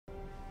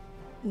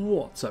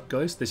What's up,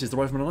 guys? This is the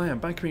Rifleman and I am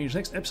back bringing you the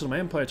next episode of my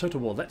Empire Total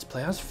War Let's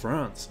Play as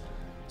France.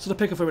 So to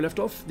pick up where we left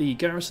off, the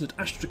garrison at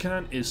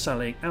Astrakhan is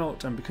sallying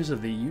out, and because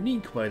of the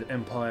unique way that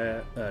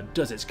Empire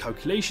does its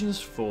calculations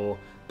for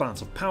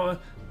balance of power,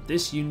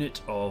 this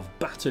unit of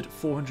battered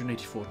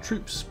 484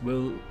 troops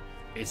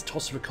it's a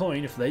toss of a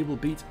coin if they will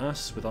beat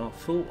us with our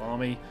full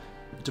army,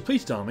 a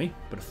depleted army,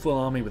 but a full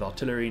army with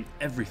artillery and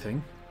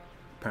everything.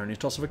 Apparently a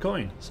toss of a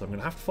coin, so I'm going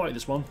to have to fight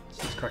this one,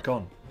 so let's crack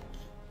on.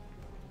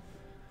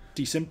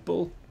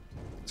 Simple.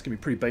 It's going to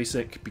be pretty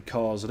basic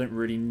because I don't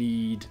really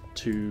need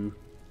to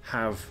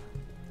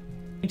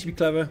be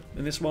clever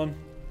in this one.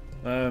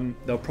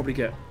 They'll probably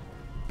get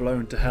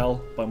blown to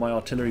hell by my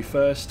artillery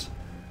first,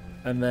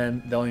 and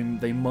then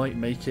they might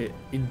make it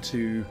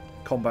into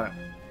combat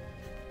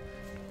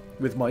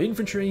with my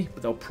infantry,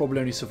 but they'll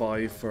probably only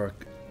survive for a...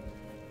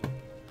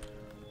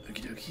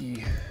 Okie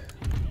dokie.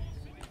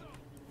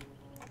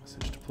 So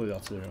just deploy the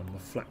artillery on the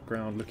flat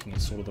ground, looking in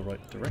sort of the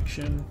right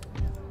direction.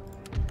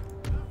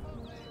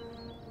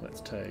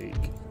 Let's take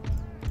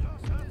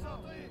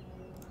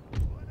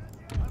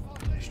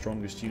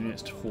strongest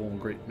units to form a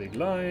great big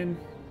line.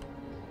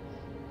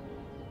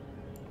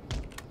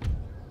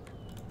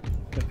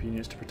 Couple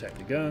units to protect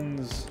the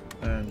guns,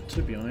 and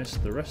to be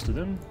honest, the rest of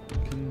them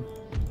can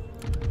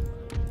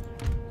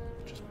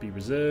just be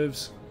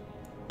reserves.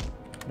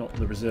 Not that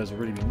the reserves will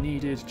really be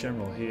needed.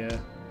 General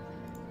here,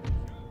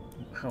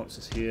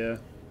 howitzers here,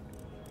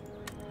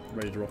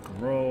 ready to rock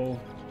and roll.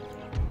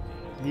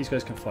 These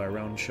guys can fire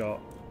round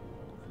shot.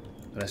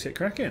 Let's get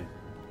cracking.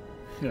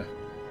 Yeah.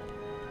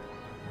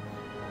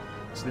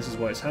 So this is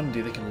why it's handy.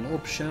 They can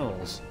lob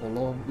shells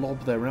or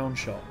lob their round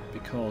shot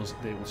because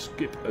they will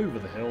skip over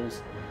the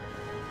hills.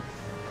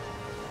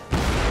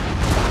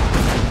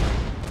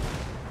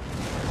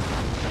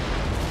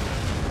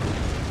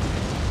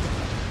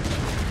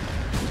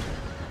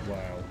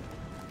 Wow.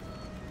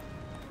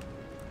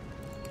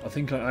 I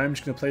think I am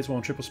just going to play this one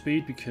on triple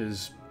speed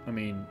because, I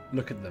mean,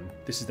 look at them.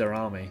 This is their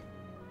army.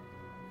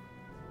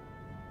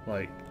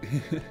 Like...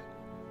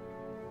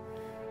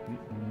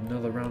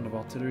 Another round of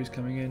artillery is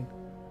coming in.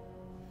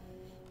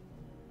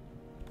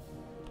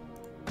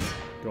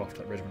 Go after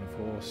that regiment of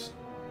horse.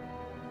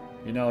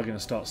 You're now going to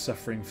start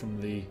suffering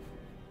from the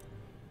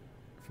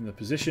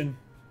position.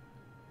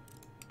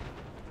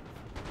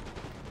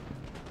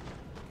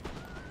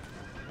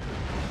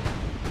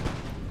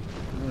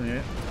 Oh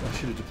yeah, I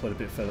should have deployed a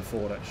bit further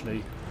forward actually.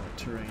 My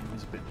terrain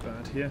is a bit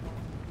bad here.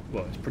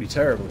 Well, it's pretty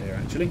terrible here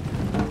actually.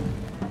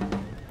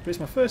 But it's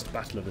my first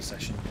battle of the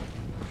session.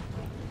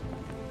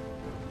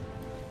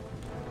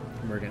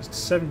 We're against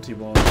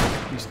 71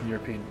 Eastern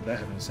European, they're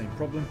having the same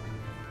problem.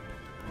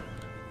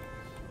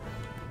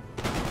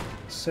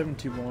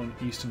 71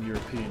 Eastern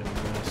European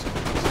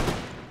mercenaries.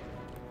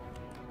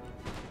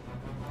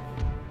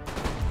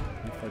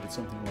 If I did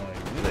something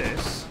like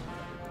this...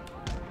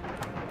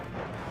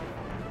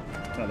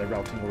 Oh, they're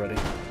routing already.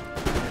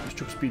 Let's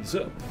try to speed this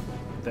up.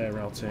 They're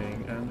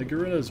routing, and the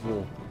guerrillas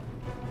will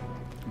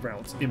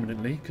rout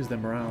imminently because their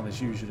morale is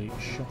usually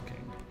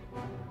shocking.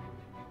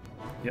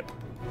 Yep.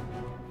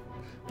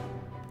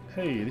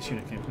 Hey, this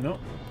unit came... No,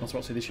 I was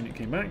about to say this unit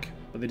came back,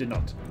 but they did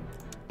not.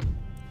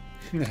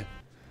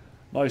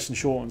 Nice and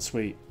short and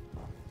sweet.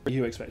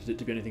 You expected it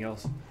to be anything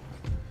else.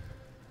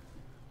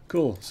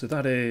 Cool, so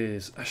that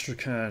is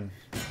Astrakhan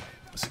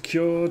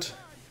secured.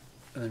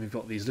 And then we've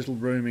got these little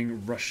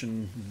roaming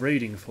Russian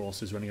raiding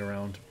forces running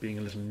around, being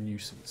a little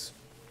nuisance.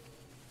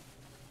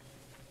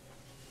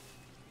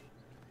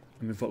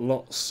 And we've got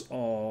lots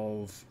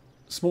of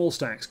small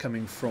stacks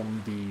coming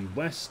from the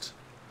west.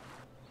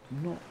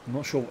 I'm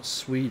not sure what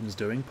Sweden's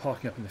doing,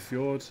 parking up in the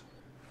fjord.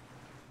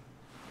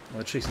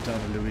 They're chasing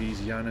down the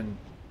Louisiana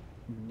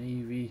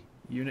Navy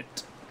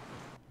unit.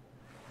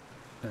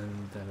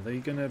 And then are they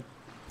gonna...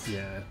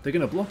 Yeah, they're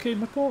gonna blockade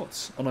my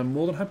ports. And I'm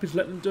more than happy to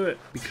let them do it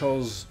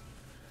because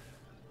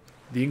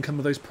the income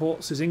of those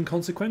ports is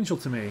inconsequential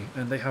to me.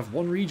 And they have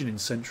one region in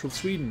central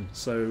Sweden.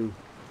 So,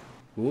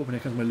 oh, and here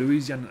comes my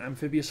Louisiana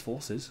amphibious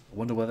forces. I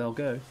wonder where they'll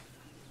go.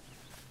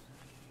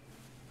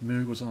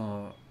 Mughals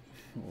are...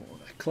 Oh,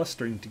 they're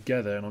clustering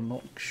together and I'm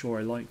not sure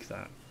I like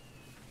that.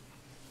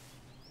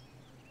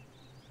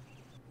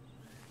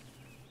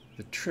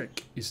 The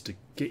trick is to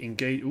get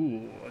engaged.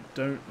 Ooh, I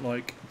don't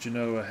like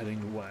Genoa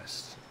heading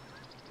west.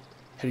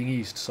 Heading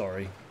east,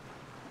 sorry.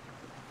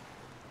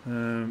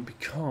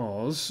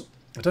 Because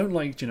I don't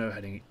like Genoa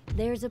heading...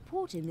 There is a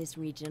port in this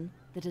region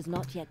that has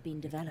not yet been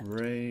developed.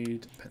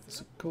 Raid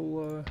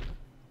Pensacola.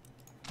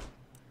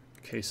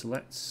 Okay, so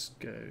let's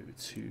go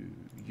to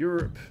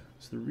Europe.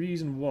 So the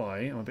reason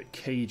why I'm a bit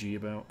cagey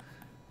about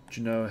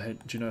Genoa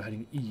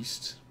heading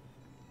east,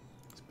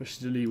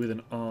 especially with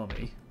an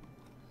army,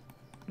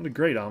 not a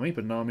great army,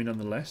 but an army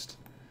nonetheless,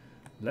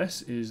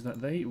 is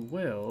that they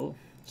will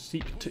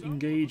seek to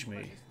engage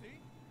me.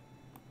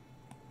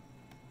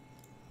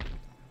 The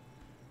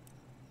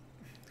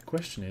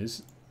question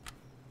is,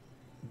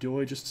 do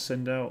I just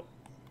send out,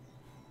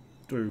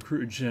 do I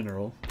recruit a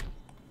general?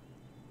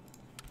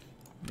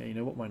 Yeah, you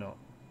know what, why not?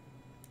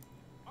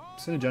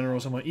 Send a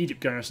generals on my Egypt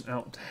garrison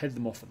out to head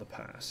them off at the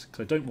pass,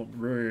 because I don't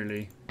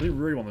really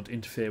want them to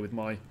interfere with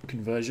my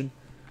conversion.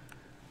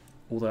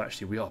 Although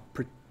actually we are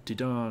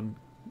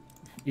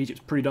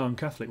Egypt's pretty darn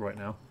Catholic right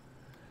now.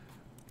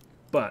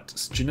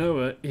 But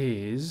Genoa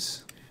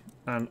is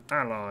an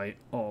ally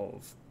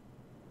of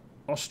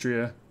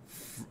Austria,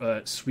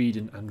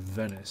 Sweden and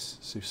Venice.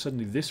 So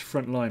suddenly this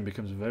front line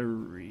becomes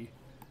very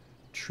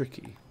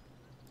tricky.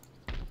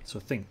 So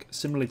I think,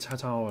 similarly to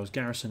how I was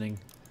garrisoning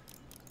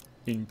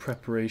in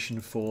preparation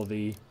for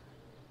the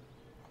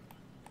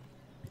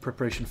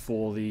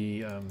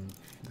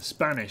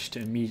Spanish to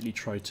immediately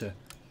try to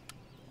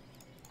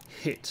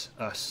hit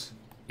us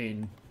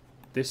in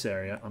this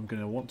area, I'm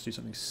going to want to do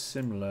something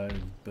similar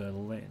in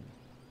Berlin.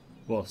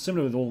 Well,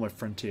 similar with all my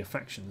frontier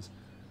factions.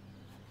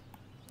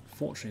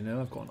 Fortunately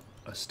now I've got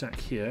a stack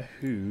here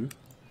who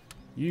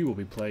you will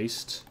be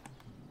placed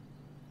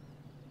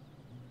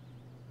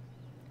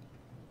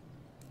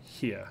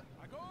here.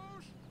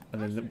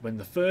 And then when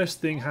the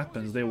first thing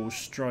happens, they will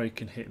strike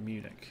and hit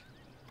Munich.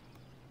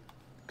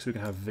 Because we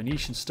can have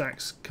Venetian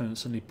stacks kind of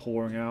suddenly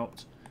pouring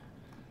out.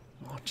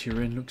 Oh,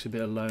 Turin looks a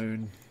bit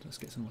alone. Let's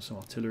get some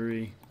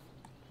artillery.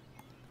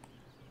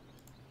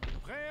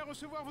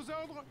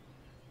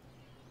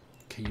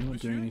 Okay, you're not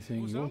doing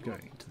anything. You're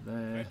going to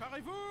there.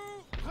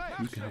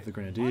 You can have the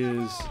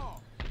grenadiers.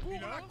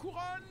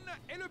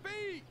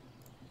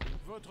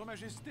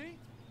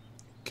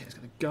 Okay, it's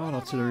got the guard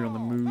artillery on the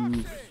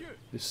move.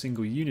 This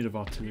single unit of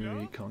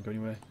artillery can't go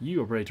anywhere.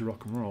 You are ready to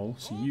rock and roll,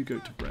 so you go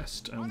to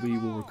Brest, and we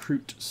will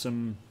recruit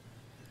some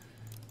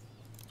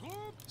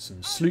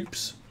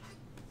sloops.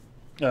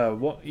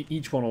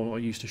 Each one will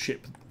use to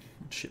ship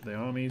their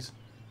armies.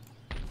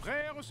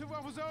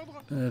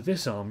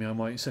 This army I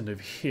might send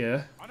over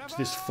here to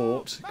this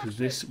fort, because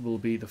this will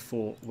be the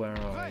fort where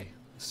I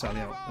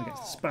sally out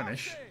against the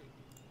Spanish.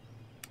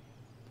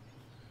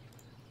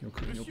 You're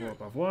recruiting your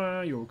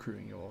Bavois, you're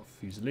recruiting your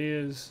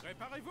Fusiliers.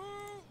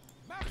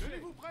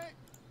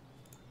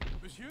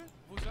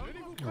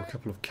 Or a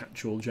couple of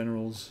catch-all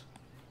generals.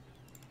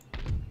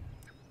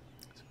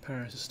 So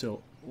Paris is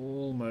still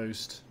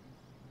almost...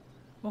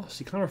 Oh,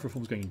 see, calorific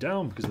reform's going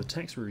down because of the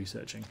text we're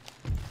researching.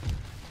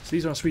 So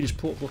these are our Swedish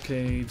port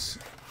blockades.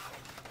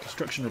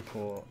 Construction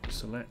report.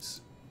 So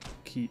let's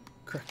keep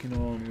cracking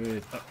on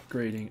with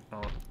upgrading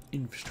our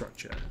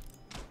infrastructure.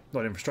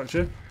 Not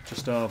infrastructure,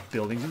 just our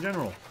buildings in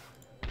general.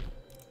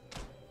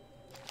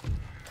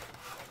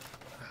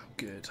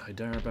 Good.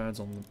 Hyderabad's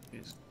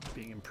is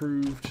being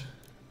improved.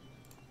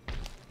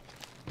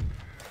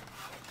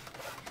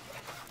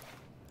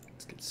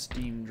 Let's get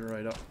steam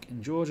dried up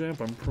in Georgia,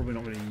 but I'm probably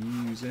not going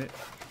to use it.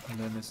 And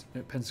then this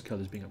Pensacola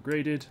is being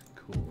upgraded.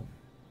 Cool.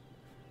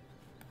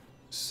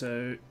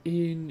 So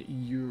in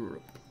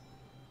Europe,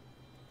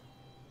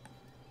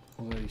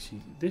 although you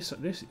see this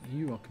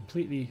you are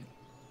completely,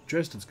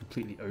 Dresden's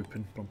completely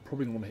open, but I'm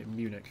probably going to want to hit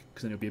Munich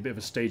because then it'll be a bit of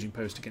a staging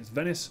post against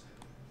Venice.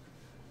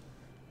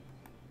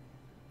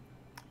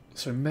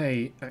 So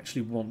may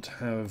actually want to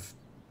have...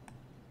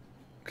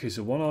 Okay,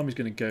 so one army's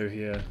going to go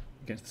here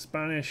against the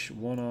Spanish,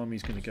 one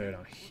army's going to go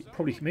down here,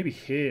 probably maybe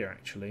here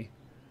actually,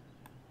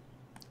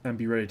 and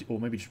be ready to, or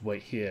maybe just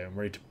wait here and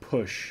ready to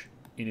push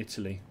in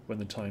Italy when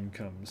the time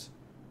comes.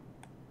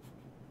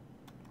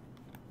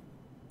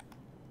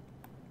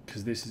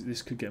 Because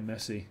this could get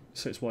messy,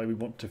 so it's why we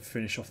want to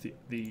finish off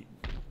the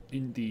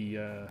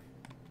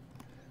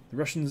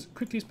Russians as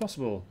quickly as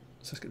possible.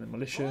 So let's get the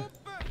militia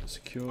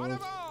secured.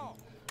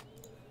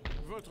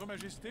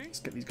 Let's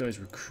get these guys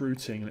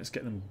recruiting. Let's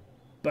get them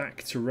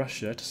back to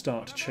Russia to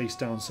start to chase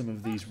down some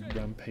of these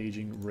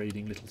rampaging,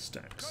 raiding little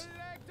stacks.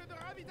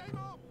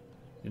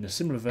 In a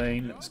similar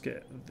vein, let's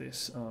get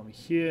this army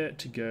here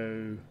to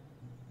go...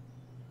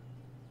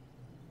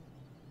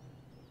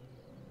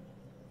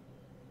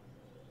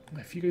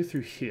 If you go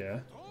through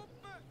here,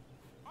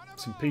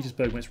 St.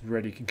 Petersburg, when it's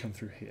ready, can come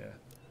through here.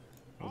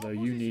 Although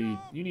you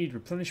need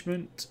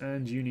replenishment,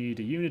 and you need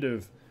a unit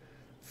of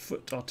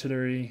foot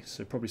artillery,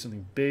 so probably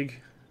something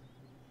big.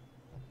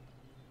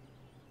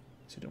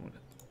 So you don't want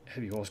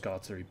heavy horse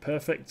artillery.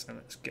 Perfect. And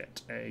let's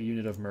get a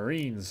unit of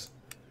marines.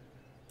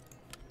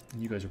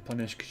 And you guys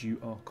replenish because you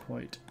are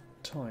quite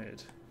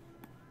tired.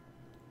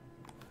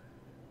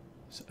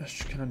 So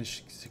Astrakhan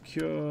is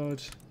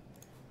secured.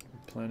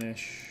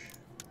 Replenish.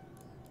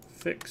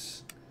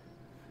 Fix.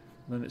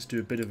 And then let's do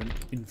a bit of an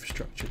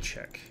infrastructure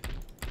check.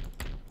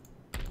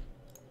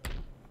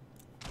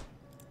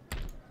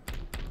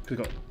 We've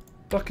got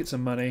buckets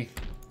of money,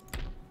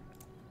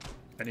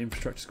 and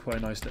infrastructure is quite a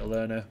nice little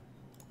earner.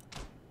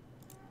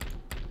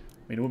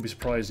 I mean, I wouldn't be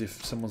surprised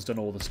if someone's done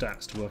all the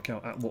stats to work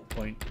out at what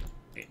point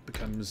it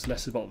becomes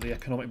less about the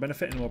economic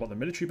benefit and more about the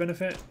military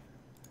benefit.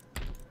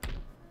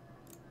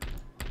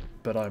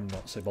 But I'm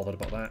not so bothered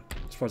about that.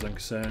 As far as I'm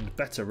concerned,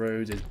 better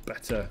roads is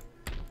better.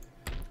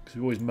 Because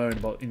we always moan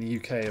about in the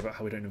UK about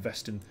how we don't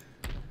invest in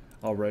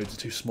our roads are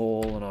too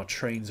small and our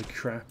trains are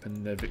crap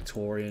and they're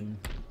Victorian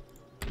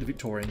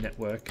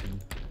network,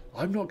 and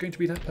I'm not going to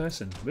be that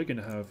person. We're going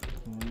to have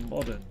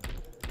modern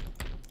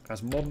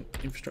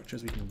infrastructure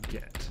as we can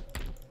get.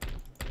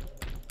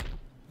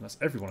 That's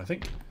everyone, I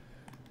think.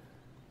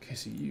 Okay,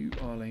 so you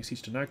are laying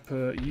siege to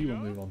Nagpur. You will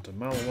move on to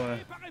Malwa.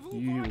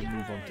 You will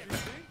move on to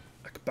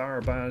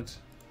Akbarabad.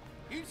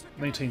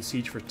 Maintain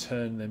siege for a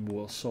turn, then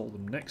we'll assault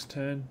them next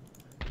turn.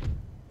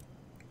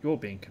 You're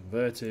being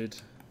converted.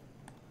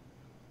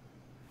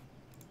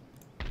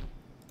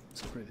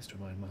 Let's upgrade this to a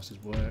Mine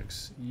Master's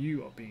Works.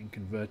 You are being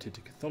converted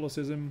to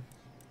Catholicism.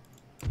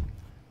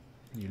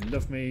 You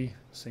love me.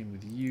 Same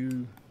with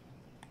you.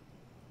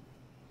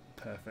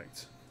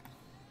 Perfect.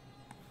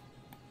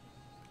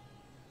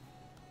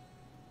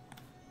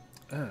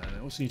 And I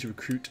also need to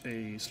recruit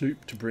a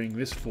sloop to bring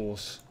this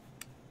force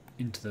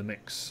into the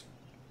mix.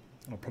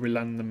 I'll probably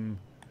land them.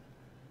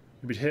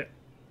 Maybe hit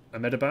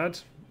Ahmedabad.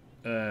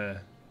 Because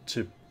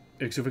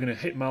if we're going to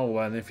hit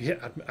Malwa, and if we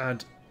hit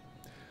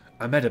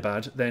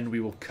Ahmedabad, then we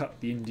will cut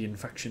the Indian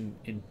faction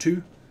in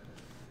two.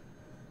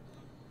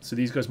 So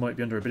these guys might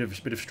be under a bit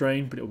of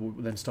strain, but it will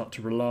then start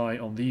to rely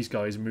on these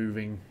guys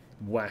moving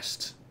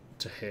west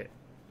to hit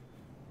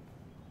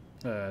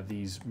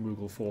these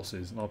Mughal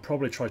forces. And I'll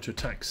probably try to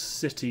attack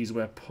cities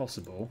where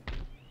possible,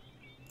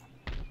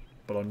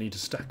 but I'll need to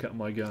stack up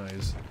my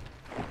guys.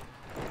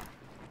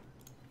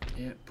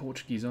 Yeah,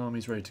 Portuguese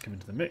army's ready to come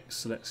into the mix,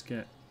 so let's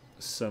get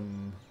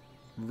some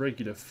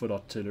regular foot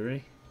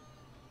artillery.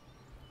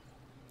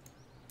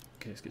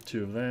 Okay, let's get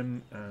 2 of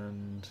them,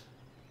 and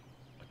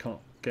I can't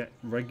get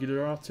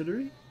regular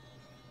artillery.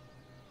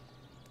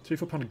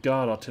 34-pounder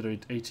guard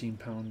artillery,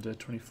 18-pounder,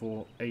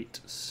 24,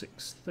 8,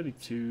 6,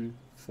 32,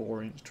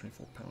 4-inch,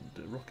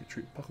 24-pounder rocket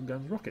troop, buckle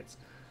guns, rockets.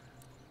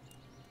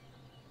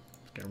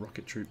 Let's get a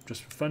rocket troop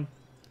just for fun.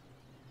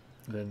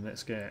 And then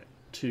let's get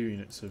 2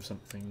 units of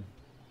something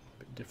a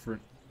bit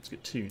different. Let's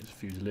get 2 units of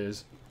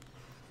Fusiliers.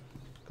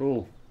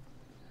 Cool.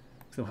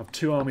 So we'll have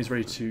 2 armies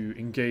ready to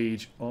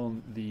engage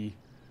on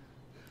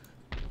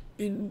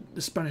in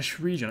the Spanish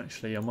region.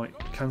 Actually, I might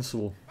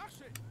cancel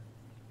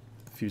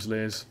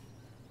Fusiliers.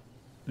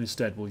 And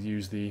instead we'll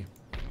use the...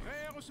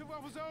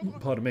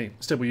 Pardon me.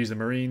 Instead we'll use the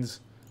Marines.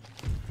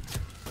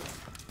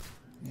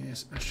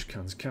 Yes,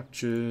 Astrakhan's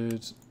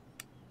captured.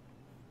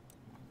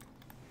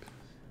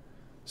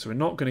 So we're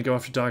not going to go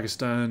after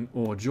Dagestan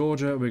or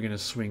Georgia. We're going to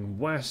swing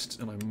west,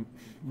 and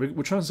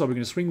chances are we're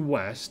going to swing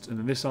west, and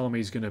then this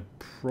army is going to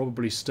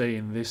probably stay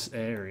in this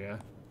area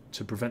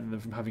to prevent them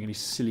from having any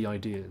silly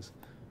ideas.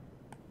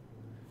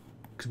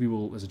 Because we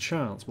will, as a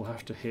chance, we'll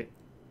have to hit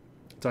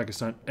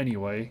Dagestan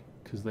anyway,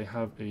 because they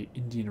have a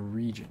Indian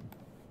region.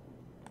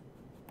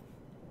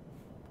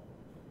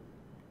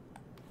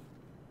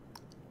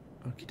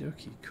 Okie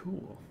dokie,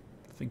 cool.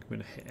 I think I'm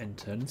going to hit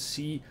enter and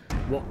see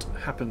what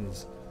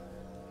happens.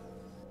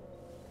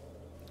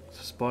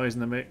 So spies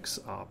in the mix.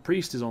 Our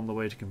priest is on the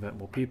way to convert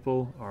more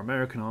people. Our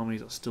American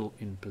armies are still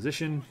in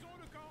position.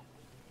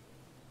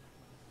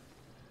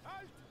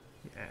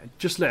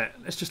 Yeah,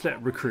 let's just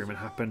let recruitment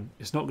happen.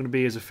 It's not going to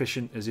be as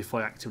efficient as if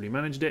I actively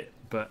managed it,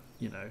 but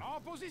you know,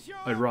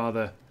 I'd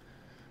rather.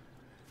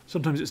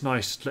 Sometimes it's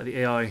nice to let the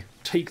AI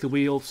take the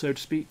wheel, so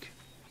to speak.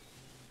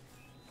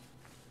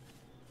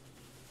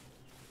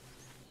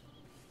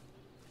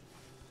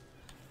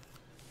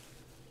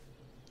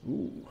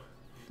 Ooh,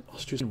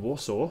 Austria's in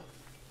Warsaw.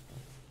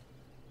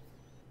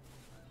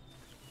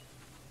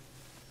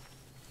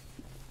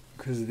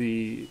 Because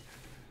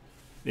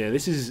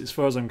this is, as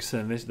far as I'm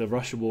concerned, the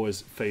Russia war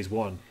is phase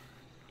 1.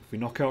 If we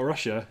knock out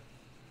Russia,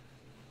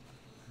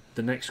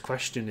 the next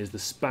question is the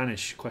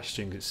Spanish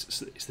question. It's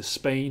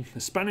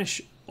the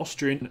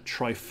Spanish-Austrian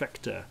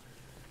trifecta.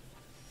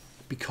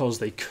 Because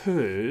they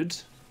could,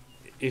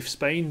 if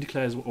Spain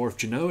declares, or if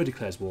Genoa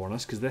declares war on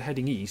us, because they're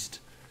heading east,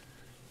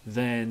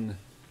 then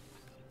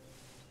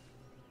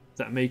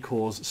that may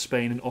cause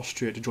Spain and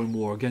Austria to join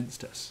war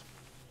against us.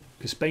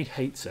 Because Spain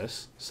hates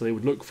us, so they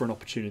would look for an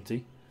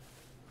opportunity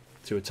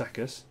to attack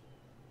us.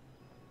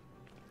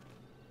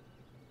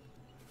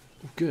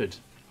 Good.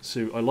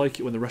 So I like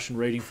it when the Russian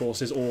raiding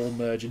forces all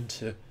merge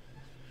into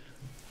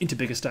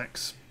bigger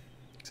stacks,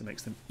 because it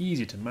makes them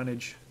easier to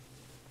manage.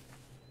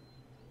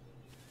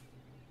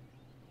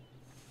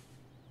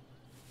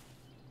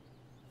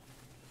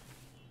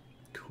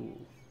 Cool.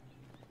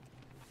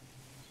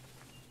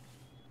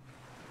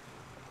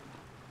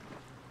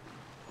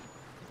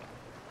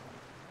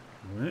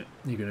 Right.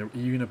 You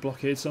gonna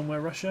blockade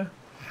somewhere, Russia?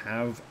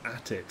 Have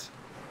at it.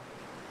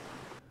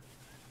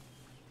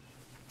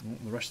 Oh,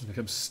 the Russians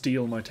become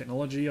steal my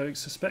technology, I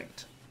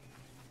suspect.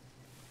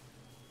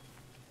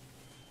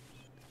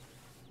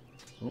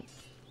 Oh.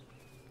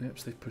 Yep,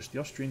 so they've pushed the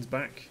Austrians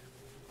back.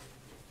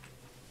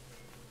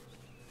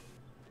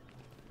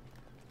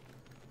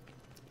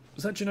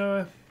 Was that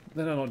Genoa?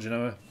 No, not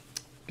Genoa.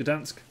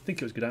 Gdansk. I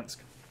think it was Gdansk.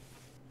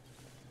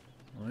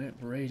 Alright,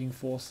 raiding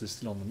force is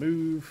still on the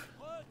move.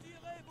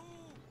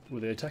 Were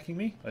they attacking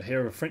me? I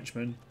hear a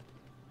Frenchman.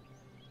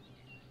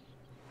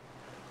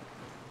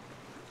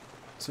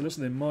 So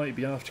listen, they might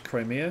be after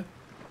Crimea,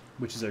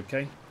 which is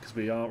okay, because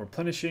we are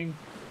replenishing.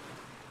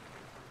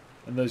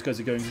 And those guys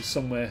are going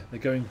somewhere,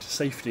 they're going to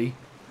safety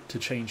to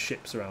change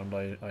ships around,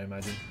 I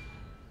imagine.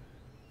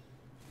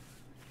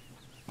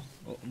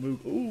 Oh,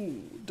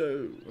 ooh,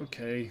 do.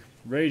 Okay.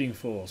 Raiding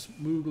force.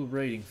 Mughal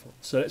raiding force.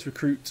 So let's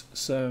recruit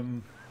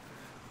some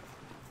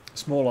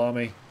small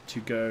army to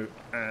go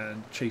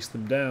and chase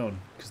them down,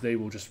 because they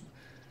will just...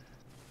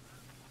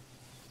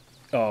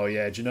 Oh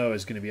yeah,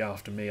 Genoa's going to be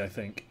after me, I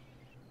think.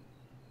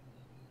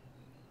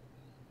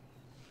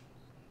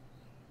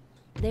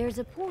 There is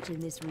a port in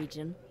this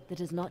region that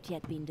has not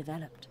yet been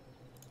developed.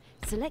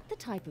 Select the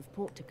type of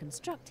port to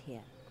construct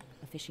here.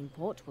 A fishing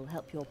port will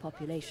help your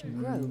population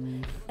grow.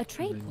 A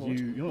trade port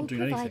will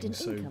provide an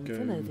income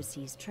from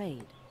overseas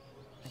trade.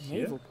 A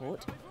naval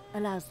port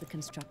allows the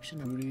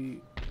construction of...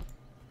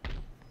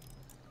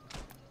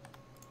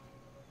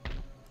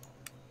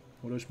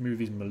 We'll just move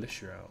these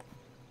militia out.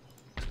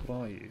 What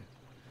are you?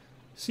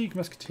 Sikh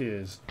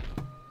musketeers.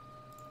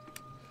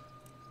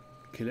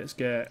 Okay, let's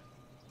get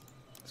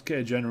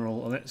a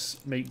general, and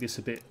let's make this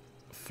a bit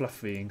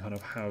fluffy and kind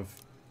of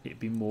have it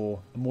be a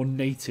more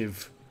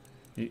native,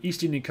 you know,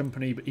 East Indian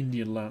Company, but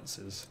Indian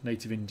Lancers,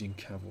 native Indian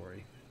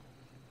cavalry.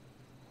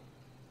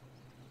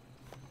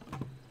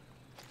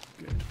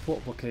 Good.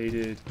 Port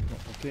blockaded,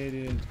 not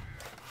blockaded.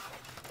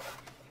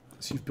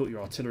 So you've built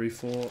your artillery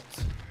fort.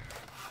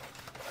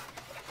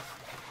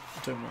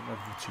 Don't want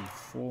level 2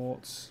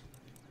 forts.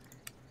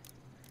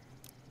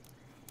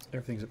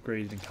 Everything's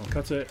upgraded in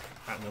Calcutta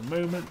at the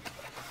moment.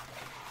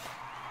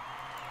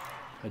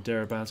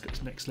 Hyderabad's got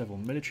its next level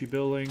military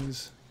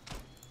buildings.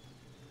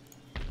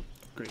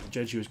 Upgrade the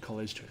Jesuit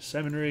College to a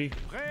seminary.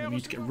 And we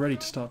need to get ready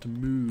to start to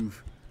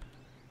move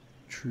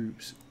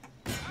troops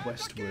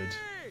westward.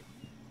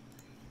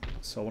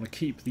 So I want to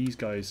keep these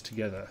guys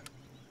together.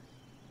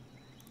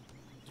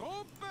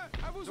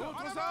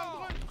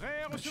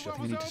 Actually, I think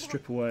I need to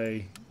strip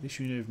away this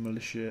unit of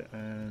militia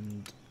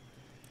and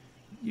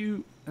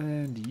you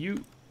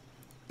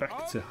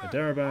back to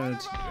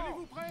Hyderabad.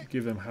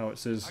 Give them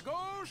howitzers.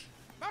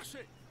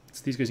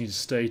 So these guys need to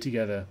stay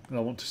together, and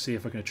I want to see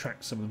if I can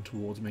attract some of them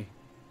towards me.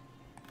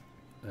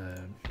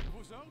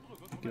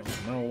 Get on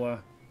to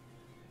Malwa.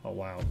 Oh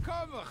wow,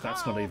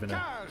 that's not even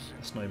a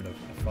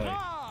fight.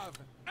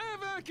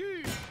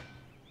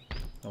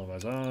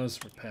 Malwa's ours.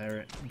 Repair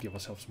it. Give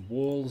ourselves some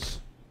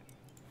walls.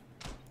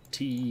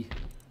 Tea.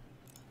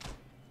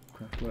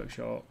 Craft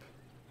workshop.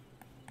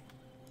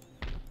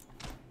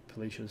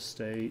 Palatial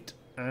estate.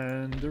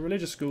 And the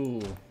religious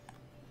school.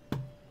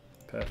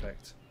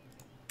 Perfect.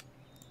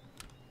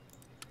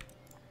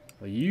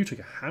 Well, you took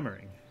a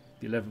hammering.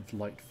 The 11th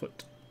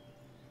Lightfoot.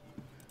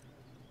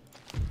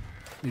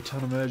 New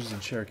town emerges in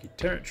Cherokee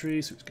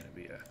territory, so it's going to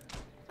be a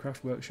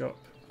craft workshop.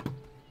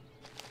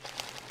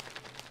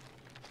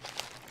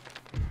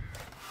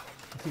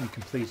 I think we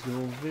completed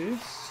all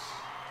this.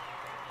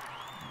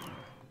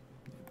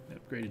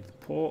 Upgraded the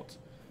port.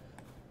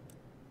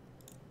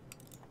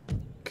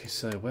 Okay,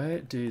 so where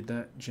did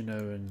that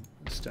Genoan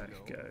stack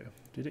go?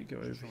 Did it go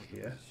over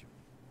here?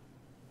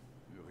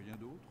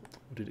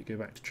 Or did it go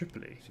back to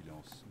Tripoli?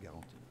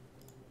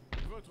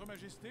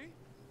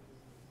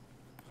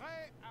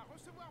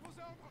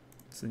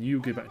 So then you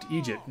go back to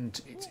Egypt,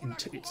 and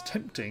it's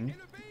tempting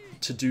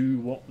to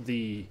do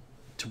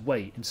to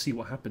wait and see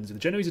what happens. If the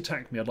Genoese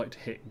attack me, I'd like to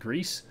hit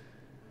Greece.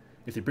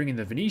 If they bring in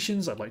the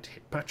Venetians, I'd like to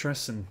hit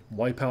Patras and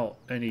wipe out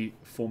any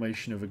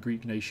formation of a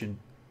Greek nation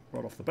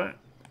right off the bat.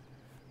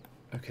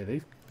 Okay,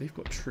 they've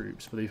got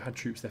troops, but they've had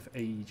troops there for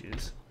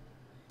ages.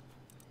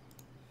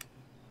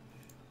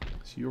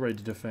 So you're ready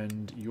to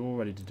defend. You're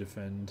ready to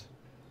defend.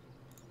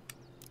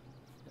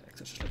 That's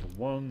just level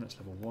 1. That's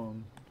level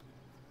 1.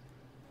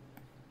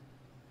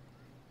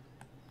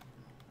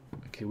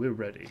 Okay, we're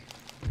ready.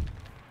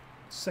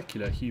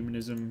 Secular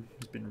humanism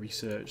has been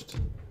researched.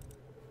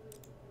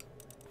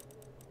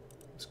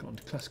 It's gone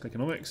to classical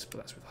economics, but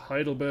that's with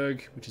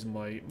Heidelberg, which is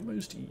my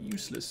most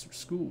useless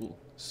school.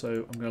 So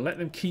I'm going to let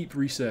them keep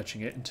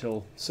researching it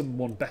until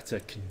someone better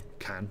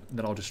can, and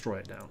then I'll destroy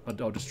it down.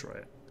 I'll destroy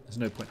it. There's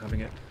no point having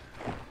it.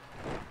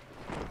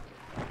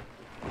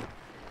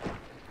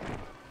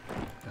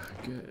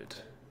 Good.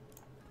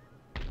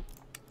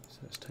 So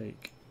let's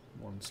take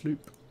one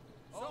sloop.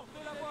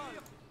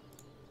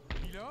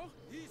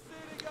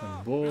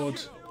 On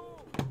board.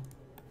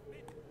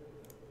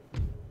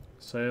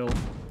 Sail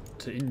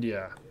to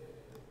India.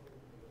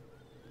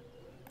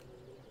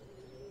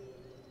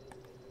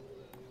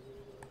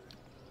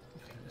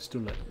 Okay, let's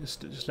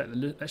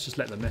just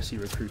let the messy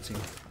recruiting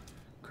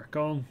crack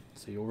on.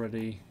 So you're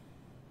ready.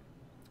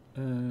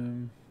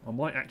 I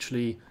might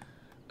actually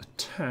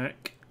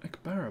attack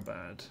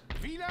Akbarabad.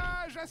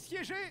 Village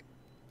assiégé.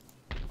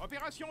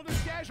 Opération de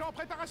siège en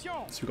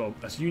préparation. So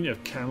we've got a unit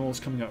of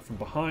camels coming up from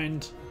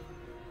behind.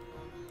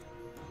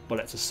 But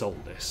let's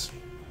assault this.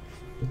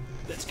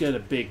 Let's get a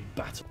big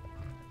battle.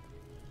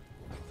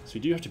 So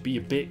we do have to be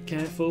a bit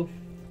careful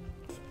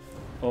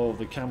of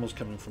the camels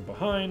coming from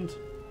behind,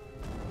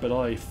 but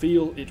I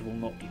feel it will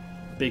not be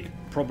a big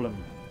problem.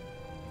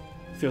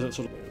 Feels like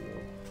sort of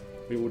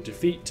we will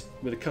defeat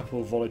with a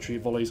couple of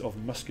volleys of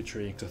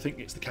musketry, because I think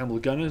it's the camel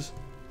gunners,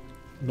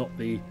 not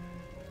the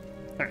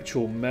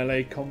actual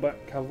melee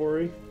combat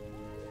cavalry.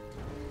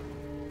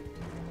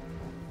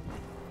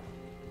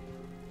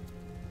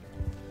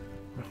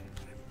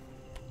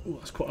 Ooh,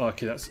 that's quite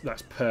okay.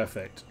 That's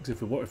perfect.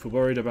 Because if we're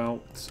worried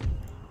about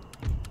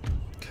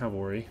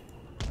cavalry,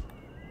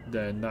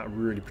 then that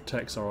really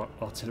protects our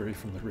artillery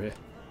from the rear.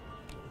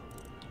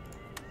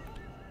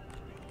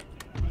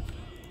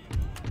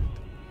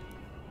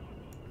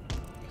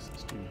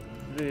 Let's do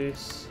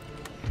this.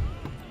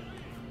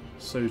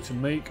 So to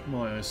make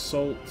my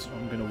assault,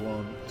 I'm going to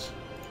want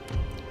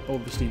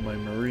obviously my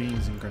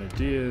marines and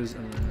grenadiers,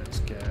 and then let's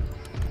get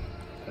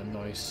a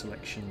nice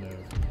selection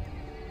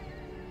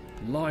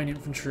of line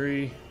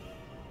infantry.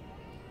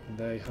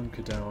 They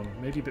hunker down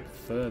maybe a bit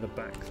further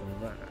back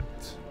than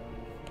that.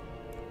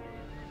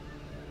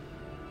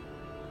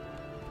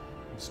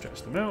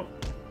 Stretch them out.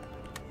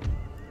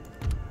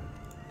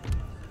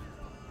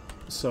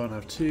 So I'll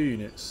have 2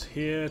 units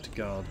here to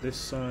guard this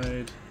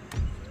side.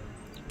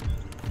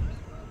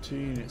 2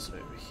 units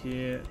over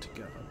here to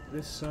guard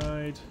this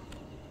side.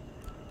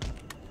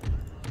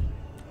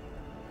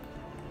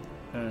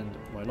 And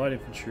my light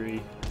infantry,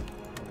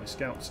 or my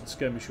scouts and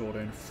skirmish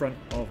order in front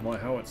of my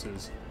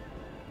howitzers,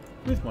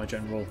 with my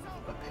general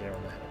up here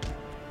on the hill.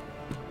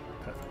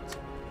 Perfect.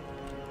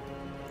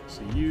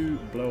 So you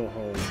blow a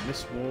hole in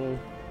this wall.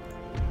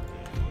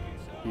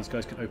 These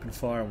guys can open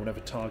fire on whatever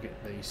target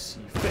they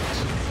see fit.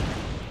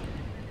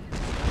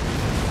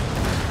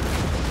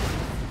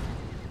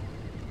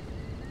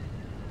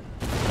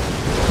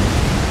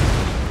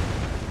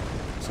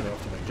 So they're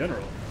off to my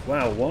general.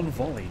 Wow, 1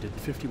 volley did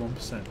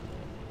 51%.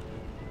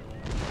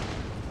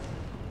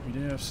 We do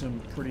have some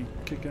pretty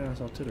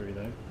kick-ass artillery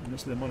though. It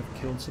looks like they might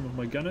have killed some of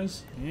my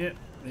gunners. Yeah,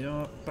 they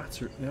are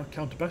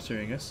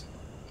counter-battering us.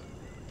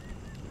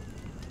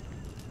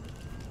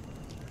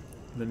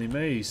 Then they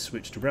may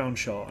switch to round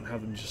shot and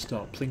have them just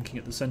start plinking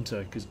at the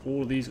centre, because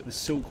all of these are the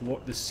Sikh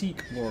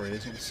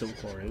warriors, not the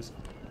Silk warriors.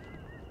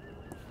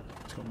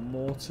 It's got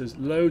mortars,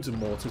 loads of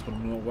mortars, but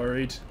I'm not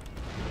worried.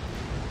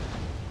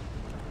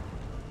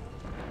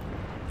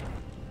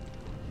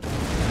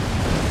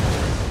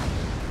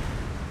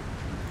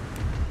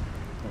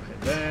 I'll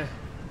hit there.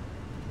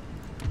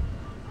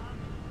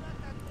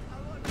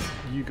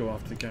 You go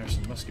after the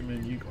garrison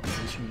musketmen, you go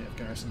after this unit of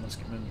garrison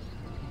musketmen.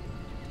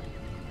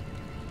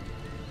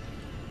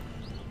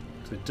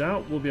 I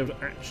doubt we'll be able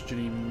to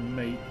actually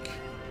make...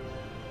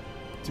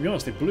 To be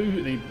honest, they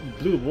blew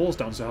the walls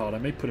down so hard, I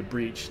may put a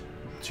breach,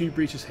 2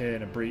 breaches here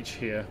and a breach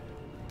here,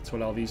 to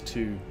allow these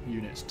 2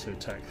 units to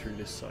attack through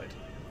this side.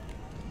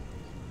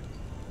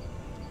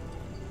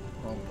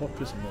 Armed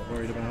populace I'm not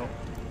worried about.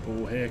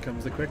 Oh, here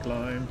comes the quick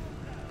line.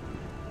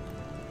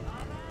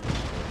 Oh,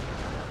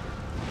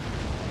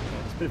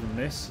 it's a bit of a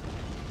miss.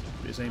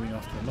 But it's aiming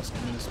after the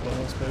musketmen as well,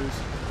 I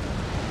suppose.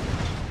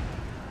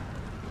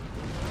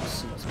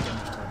 Lots of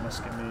damage to our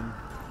musketmen.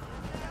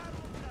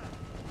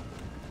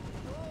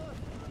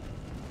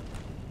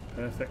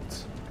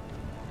 Perfect.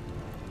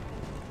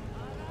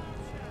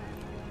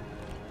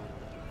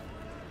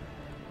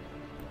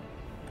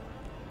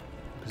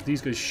 Because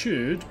these guys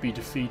should be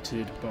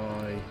defeated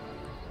by...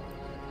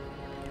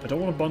 I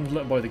don't want to bundle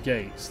up by the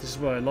gates. This is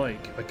what I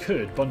like. I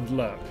could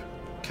bundle up,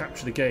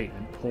 capture the gate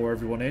and pour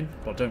everyone in,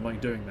 but I don't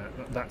like doing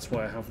that. That's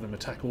why I have them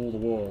attack all the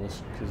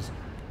walls, because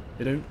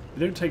they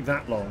don't take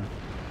that long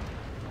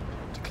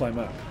climb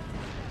up.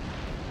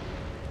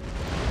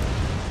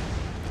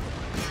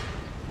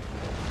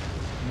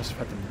 I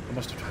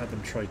must have had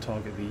them try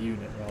target the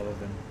unit rather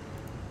than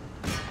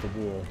the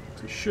wall.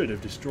 So we should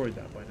have destroyed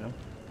that by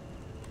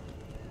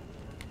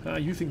now.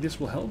 You think this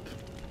will help?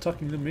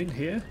 Tucking them in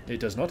here? It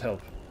does not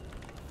help.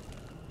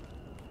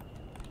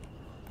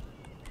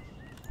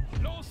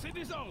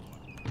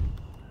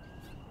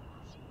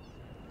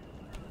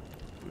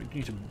 We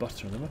need to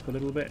butter them up a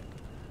little bit.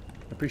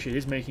 I appreciate it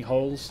is making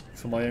holes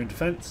for my own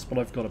defence, but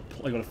I've got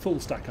a full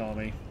stack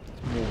army.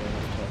 It's more than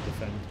enough to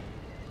defend.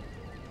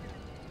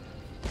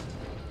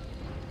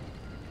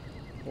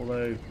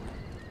 Although,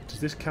 does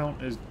this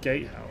count as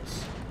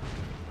gatehouse?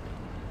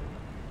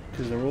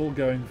 Because they're all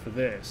going for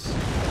this.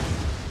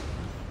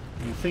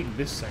 You think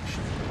this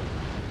section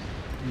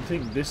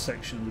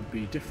would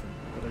be different,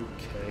 but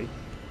okay.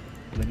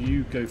 And then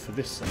you go for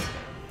this side.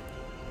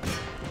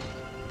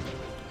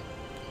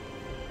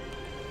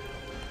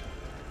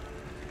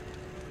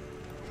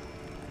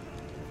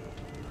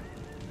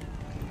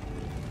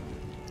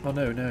 Oh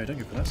no, don't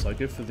go for that side,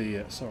 go for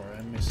the... sorry,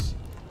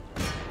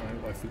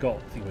 I forgot.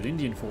 The thing about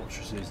Indian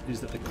fortresses is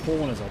that the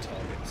corners are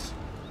targets.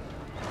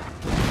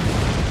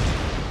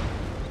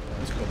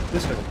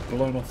 This guy got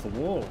blown off the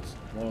walls,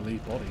 one of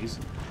these bodies.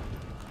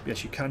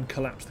 Yes, you can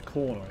collapse the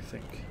corner, I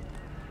think.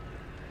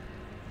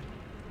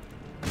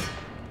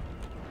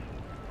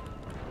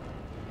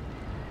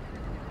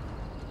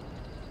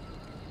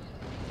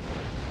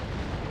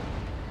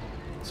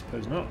 I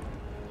suppose not.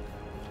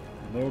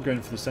 They're all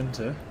going for the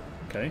centre.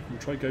 Okay, we'll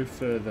try to go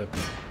for the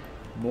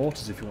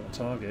mortars if you want to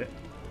target,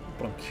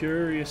 but I'm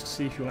curious to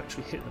see if you'll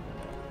actually hit them or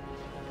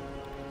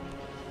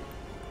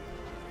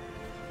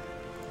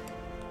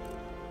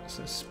not. So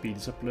let's speed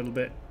this up a little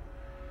bit.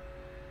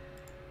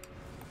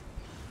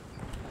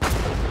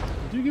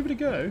 Do give it a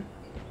go.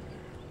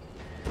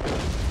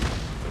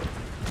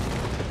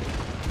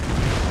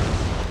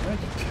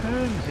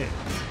 can hit.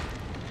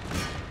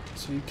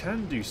 So you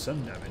can do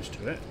some damage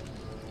to it.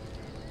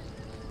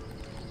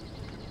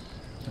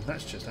 And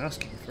that's just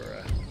asking for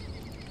a...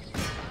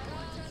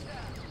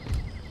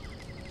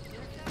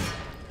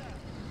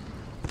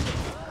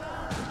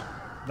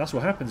 That's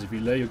what happens if you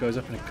lay your guys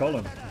up in a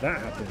column.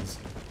 That happens.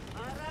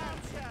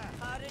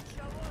 I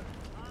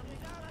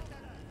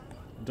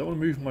don't want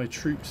to move my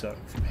troops up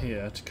from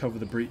here to cover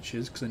the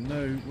breaches because I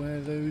know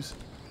where those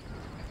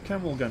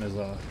camel gunners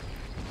are.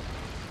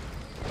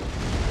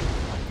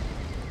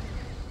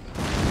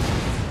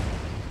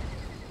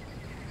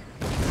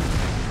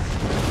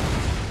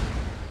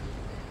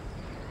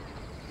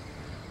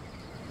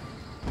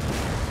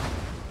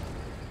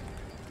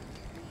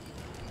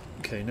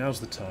 Okay, now's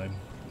the time.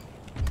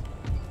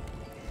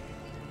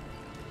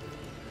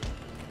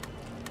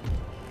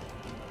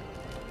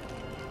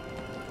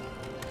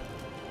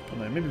 I don't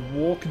know, maybe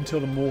walk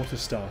until the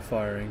mortars start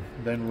firing,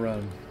 then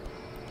run.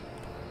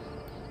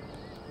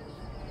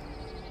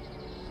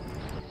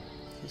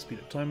 Let's speed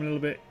up time a little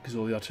bit, because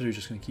all the artillery is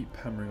just going to keep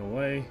hammering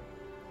away.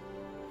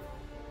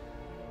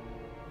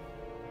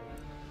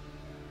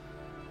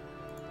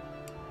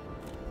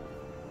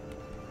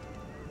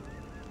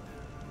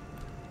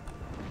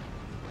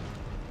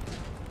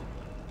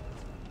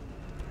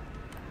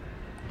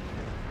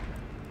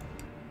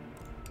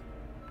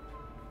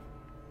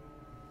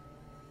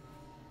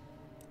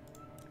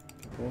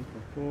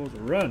 Pause,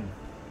 run!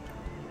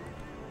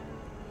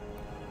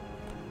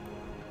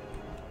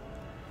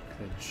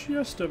 They're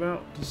just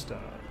about to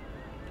start.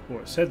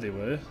 Or it said they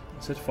were. It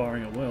said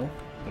firing at will.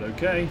 But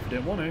okay, if you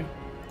didn't want to.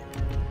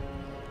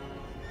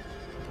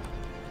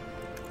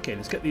 Okay,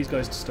 let's get these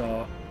guys to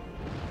start.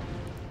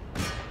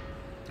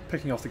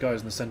 Picking off the guys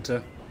in the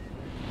centre.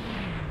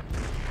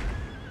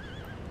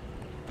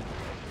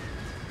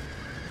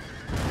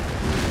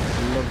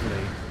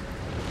 Lovely.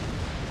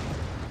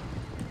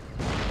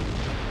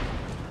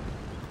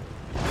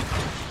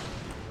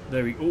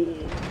 There we go.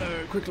 Oh,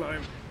 no, quick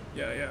climb.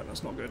 Yeah,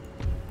 that's not good.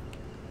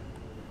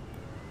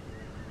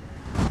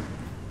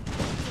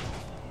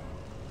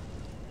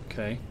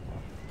 Okay.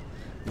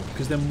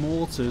 Because they're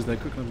mortars, their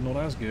quick climb's not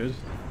as good.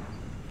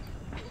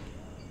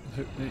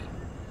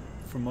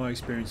 From my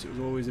experience, it was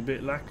always a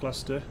bit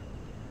lackluster.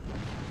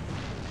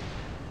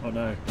 Oh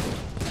no.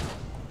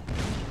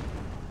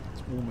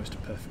 It's almost a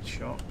perfect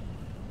shot.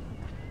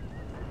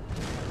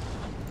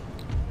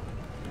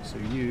 So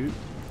you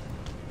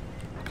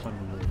climb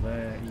the wall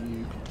there,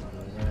 you climb the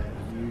wall there,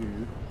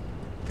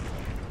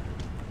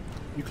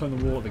 you climb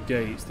the wall at the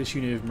gates. This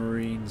unit of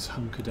marines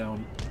hunker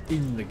down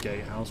in the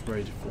gatehouse,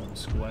 ready to form a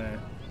square.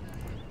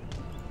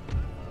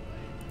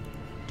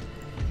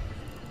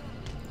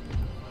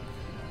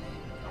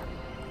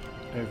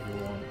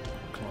 Everyone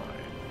climb.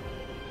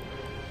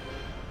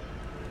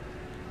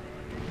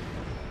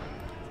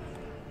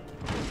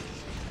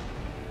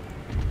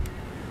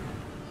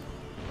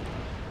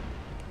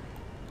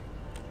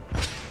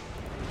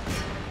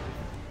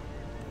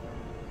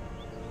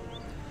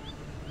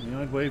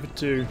 I'd wave it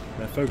too.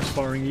 They're focus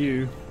firing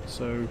you,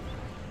 so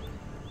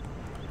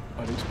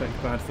I'd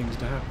expect bad things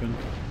to happen.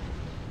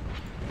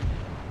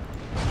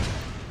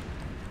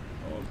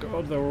 Oh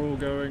god, they're all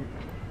going.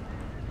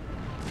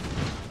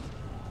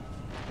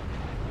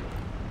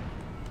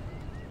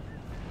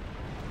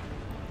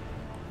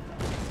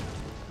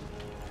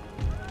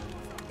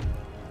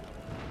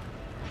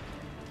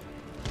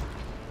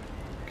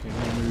 Okay,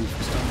 I'm going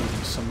to start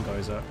moving some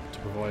guys up to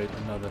provide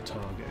another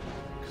target.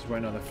 Because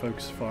right now they're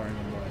focus firing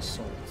on my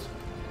assault.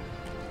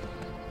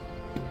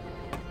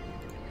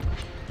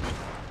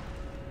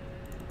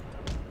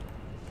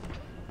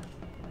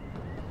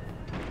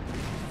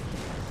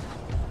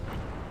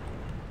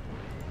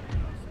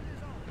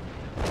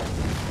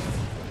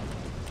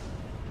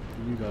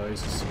 You guys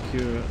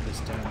secure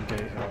this damn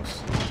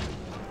gatehouse.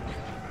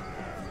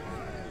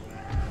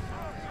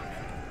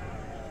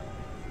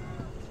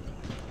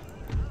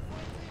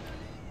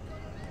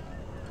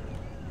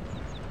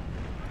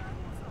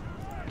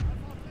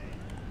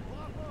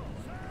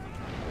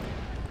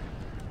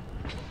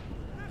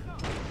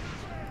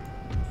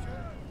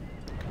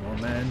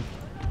 Man.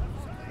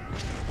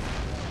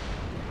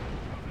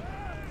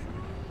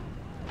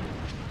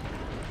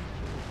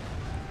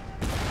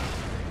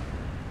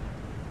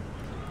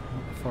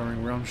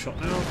 Firing round shot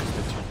now because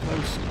they're too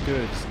close.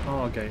 Good. It's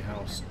our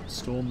gatehouse.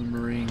 Storm the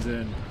marines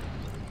in.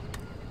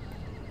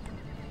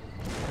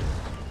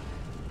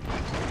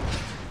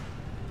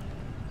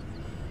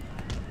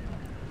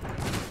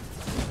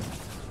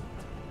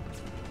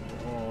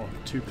 Oh,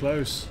 too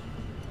close.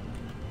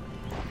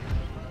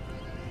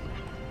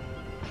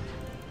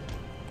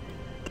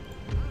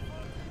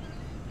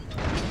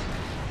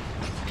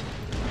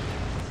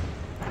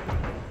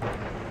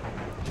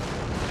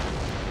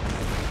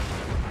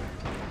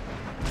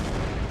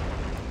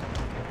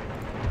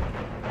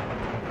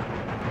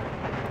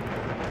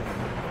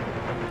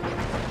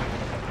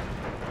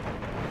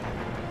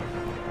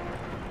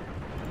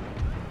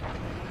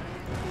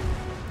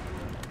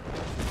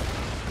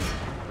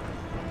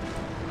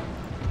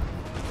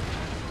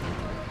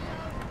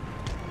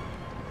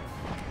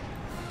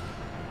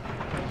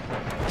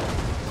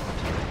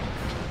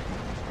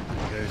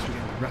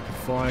 rapid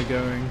fire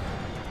going.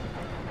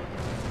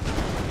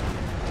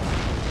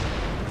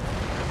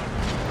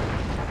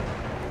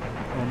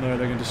 Oh no,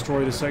 they're going to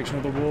destroy this section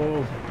of the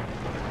wall.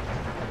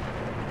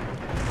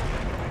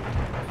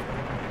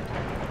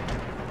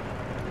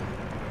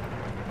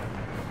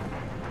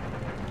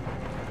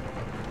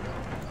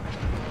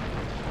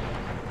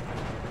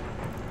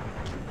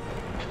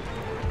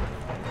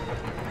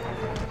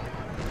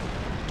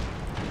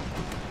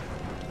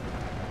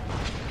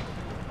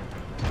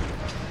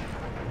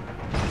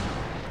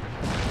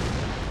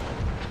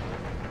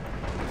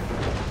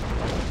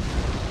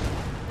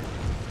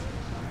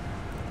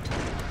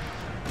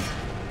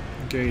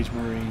 Engage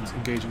Marines,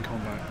 engage in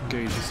combat,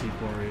 engage the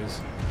Sikh warriors.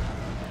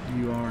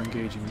 You are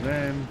engaging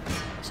them.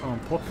 It's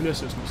armed populace,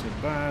 so it's not so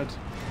bad.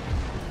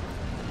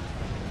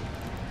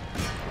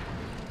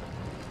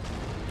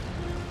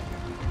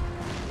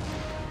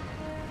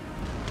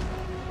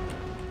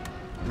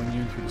 Run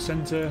you in through the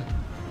centre.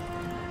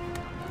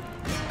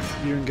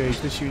 You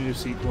engage this unit of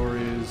Sikh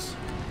warriors.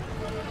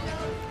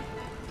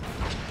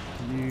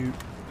 You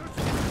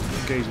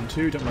engage them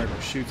too, don't worry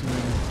about shooting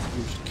them.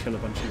 You'll just kill a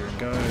bunch of your own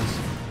guys.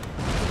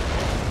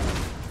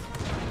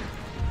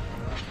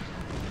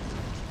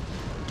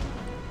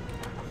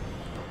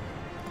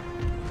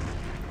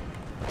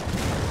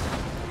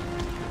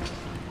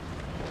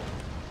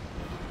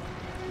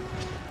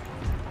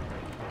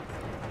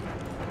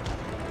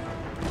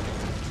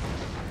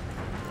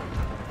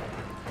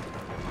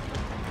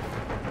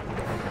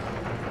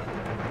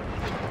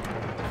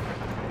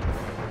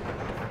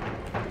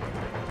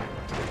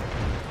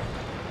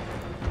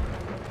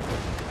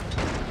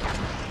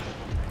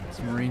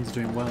 Marines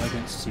doing well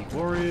against Sikh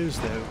warriors.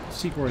 The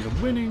Sikh warriors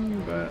are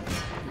winning, but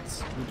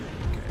we're doing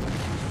okay.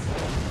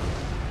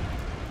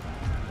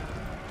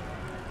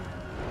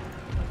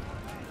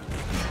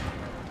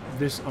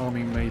 This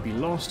army may be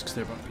lost because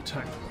they're about to be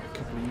attacked by a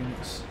couple of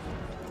units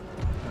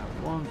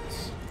at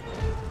once.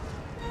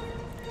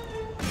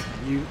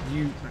 You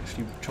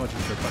actually charging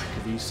to the back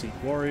of these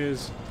Sikh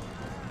warriors.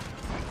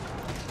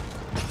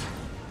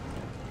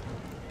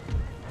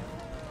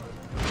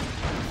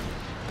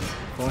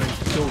 Fine,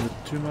 kill the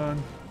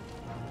two-man.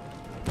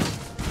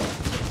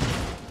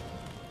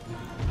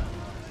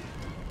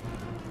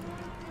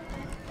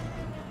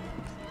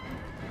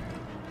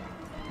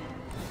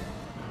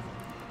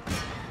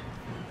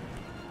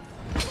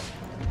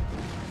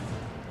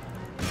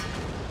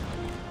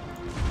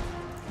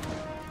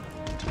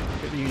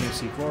 Get the Union of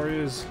Sikh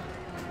warriors.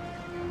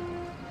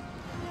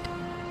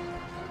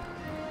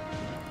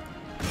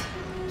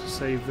 To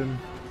save them.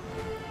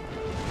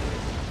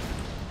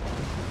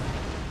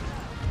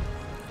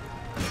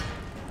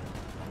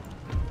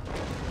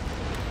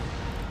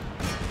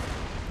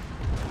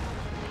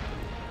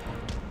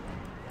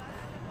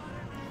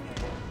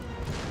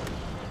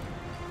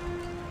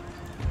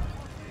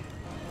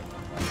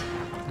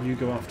 You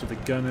go after the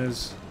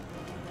gunners.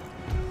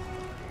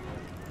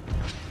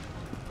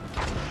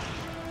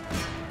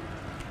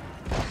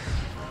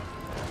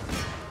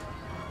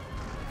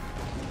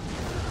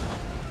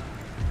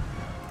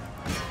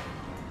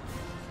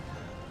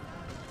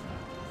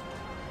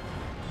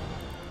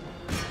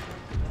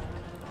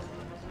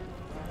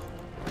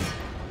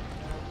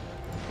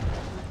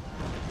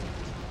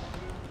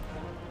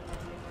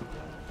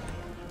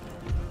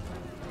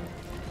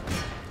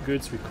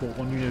 Good, so we caught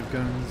one unit of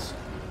guns.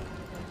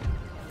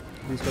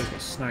 These guys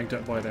got snagged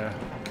up by their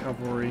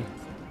cavalry,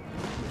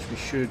 which we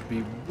should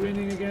be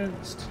winning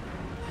against.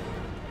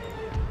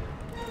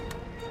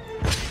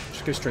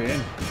 Just go straight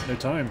in, no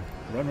time.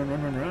 Run, run,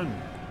 run, run,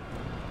 run.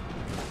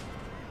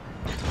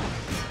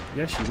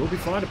 Yes, you will be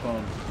fired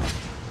upon.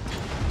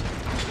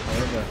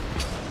 However,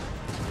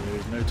 there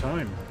is no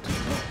time to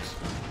not.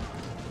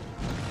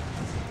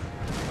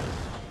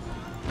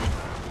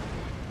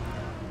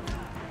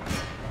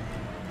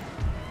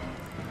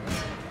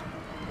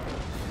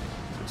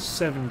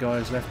 7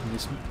 guys left in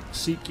this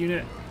Sikh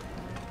unit.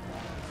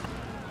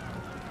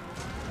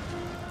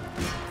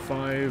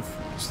 5,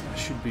 so that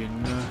should be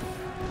enough.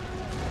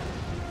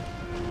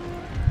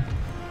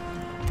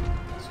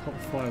 Let's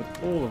hot fire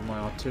with all of my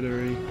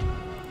artillery.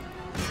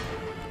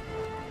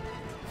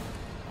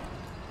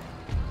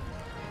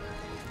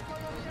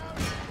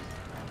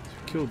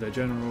 Killed their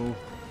general.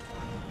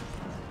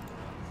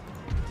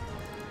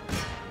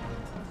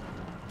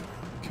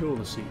 Kill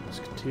the Sikh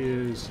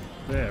musketeers.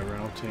 They're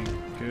routing.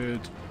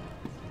 Good.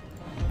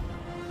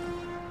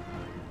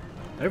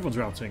 Everyone's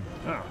routing.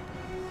 Ah,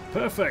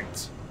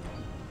 perfect!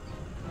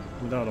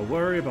 Without a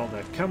worry about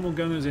their camel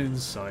gunners in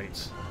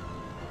sight.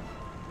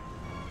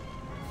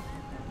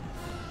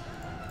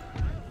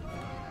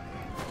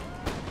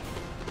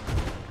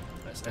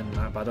 Let's end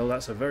that battle.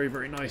 That's a very,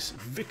 very nice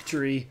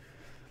victory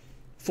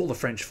for the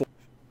French force.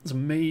 It's a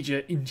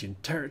major Indian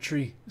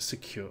territory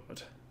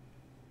secured.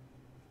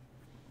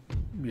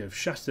 We have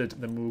shattered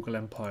the Mughal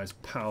Empire's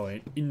power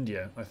in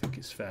India, I think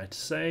it's fair to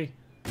say.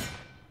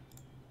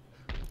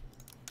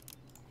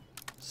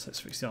 So let's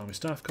fix the Army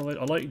Staff College.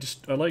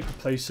 I like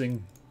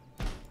replacing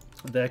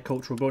their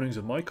cultural buildings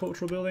with my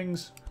cultural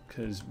buildings,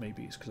 because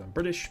maybe it's because I'm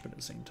British, but at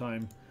the same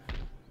time,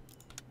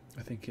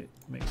 I think it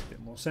makes a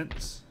bit more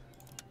sense.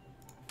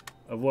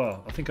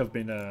 Well, I think I've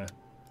been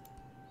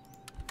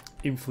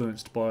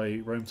influenced by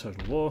Rome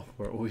Total War,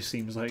 where it always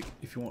seems like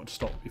if you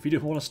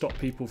don't want to stop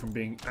people from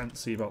being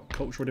antsy about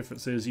cultural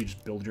differences, you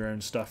just build your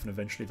own stuff and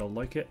eventually they'll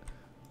like it.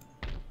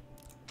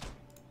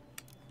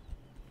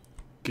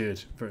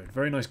 Good, very,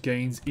 very nice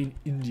gains in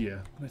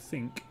India. I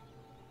think.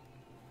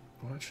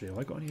 Well, actually, have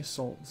I got any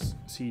assaults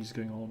siege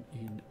going on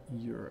in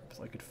Europe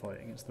that I could fight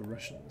against the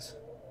Russians?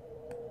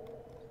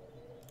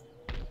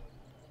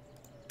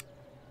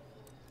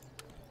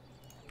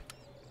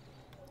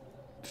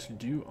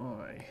 Do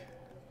I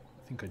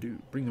think I do.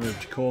 Bring them over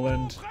to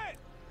Courland.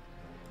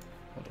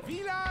 Hold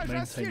on.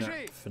 Maintain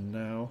that for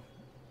now.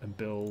 And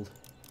build.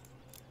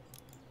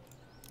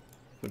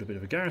 Put a bit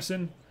of a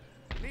garrison.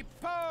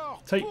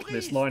 Take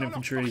this line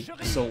infantry,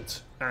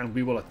 assault, and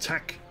we will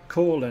attack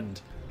Courland.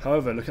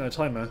 However, looking at the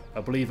timer,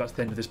 I believe that's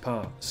the end of this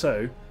part.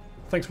 So,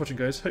 thanks for watching,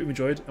 guys. Hope you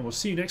enjoyed, and we'll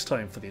see you next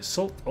time for the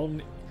assault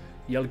on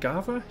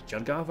Jelgava,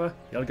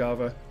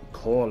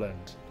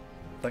 Courland.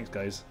 Thanks,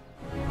 guys.